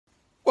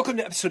Welcome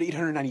to episode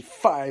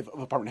 895 of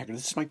Apartment Hacker.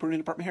 This is Mike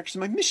Burnett, Apartment Hackers, and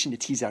my mission to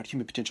tease out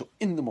human potential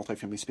in the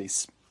multifamily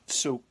space.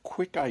 So,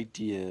 quick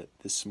idea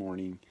this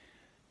morning.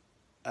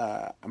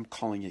 I'm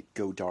calling it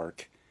Go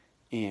Dark,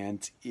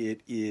 and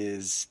it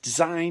is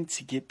designed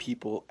to get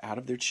people out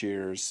of their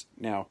chairs.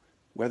 Now,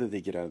 whether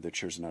they get out of their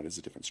chairs or not is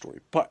a different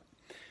story, but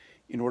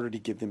in order to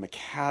give them a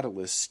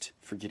catalyst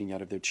for getting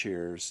out of their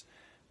chairs,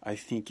 I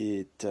think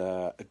it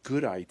a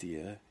good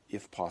idea,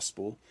 if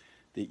possible,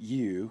 that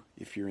you,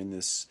 if you're in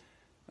this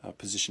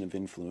position of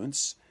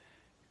influence,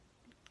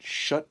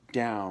 shut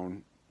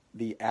down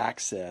the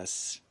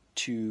access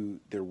to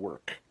their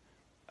work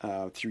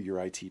through your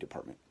IT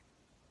department.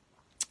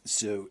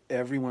 So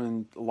a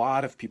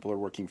lot of people are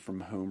working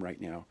from home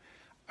right now.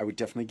 I would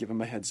definitely give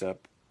them a heads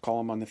up, call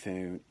them on the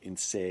phone and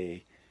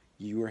say,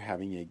 you are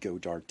having a go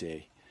dark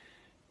day.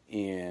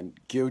 And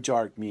go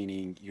dark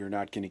meaning you're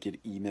not going to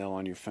get email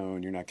on your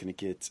phone, you're not going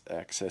to get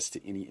access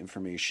to any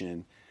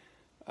information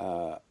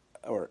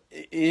or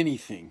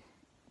anything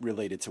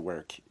related to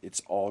work.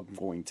 It's all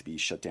going to be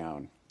shut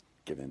down,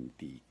 given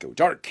the Go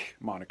Dark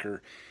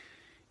moniker,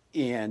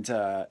 and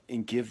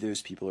give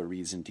those people a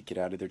reason to get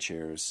out of their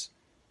chairs,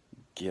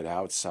 get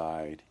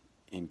outside,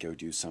 and go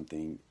do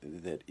something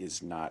that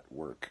is not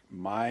work.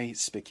 My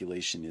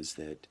speculation is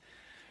that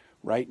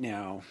right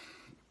now,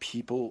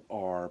 people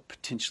are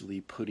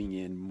potentially putting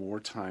in more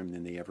time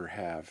than they ever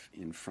have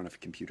in front of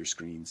computer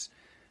screens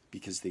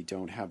because they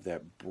don't have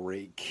that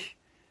break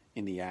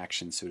in the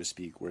action, so to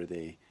speak, where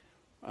they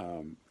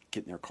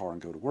get in their car and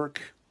go to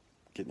work,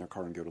 get in their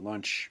car and go to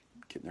lunch,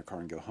 get in their car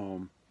and go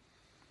home.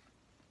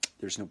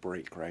 There's no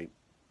break, right?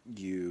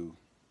 You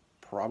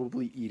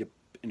probably eat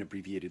an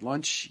abbreviated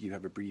lunch, you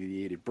have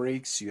abbreviated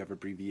breaks, you have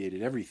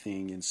abbreviated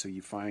everything, and so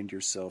you find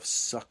yourself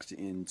sucked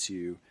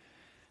into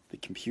the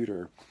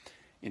computer,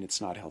 and it's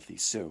not healthy.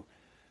 So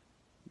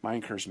my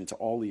encouragement to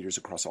all leaders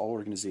across all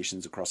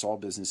organizations, across all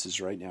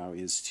businesses right now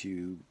is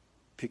to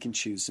pick and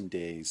choose some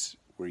days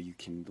where you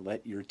can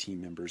let your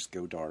team members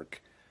go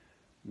dark.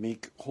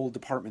 Make whole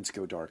departments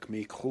go dark.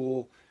 Make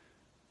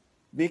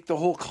the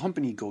whole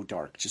company go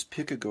dark. Just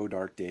pick a go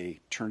dark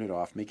day, turn it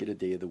off, make it a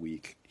day of the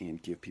week,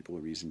 and give people a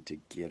reason to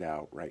get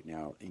out right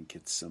now and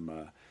get some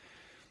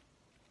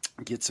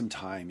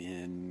time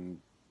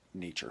in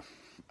nature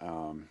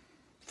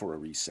for a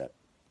reset,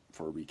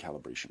 for a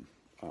recalibration.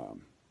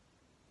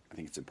 I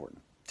think it's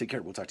important. Take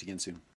care. We'll talk to you again soon.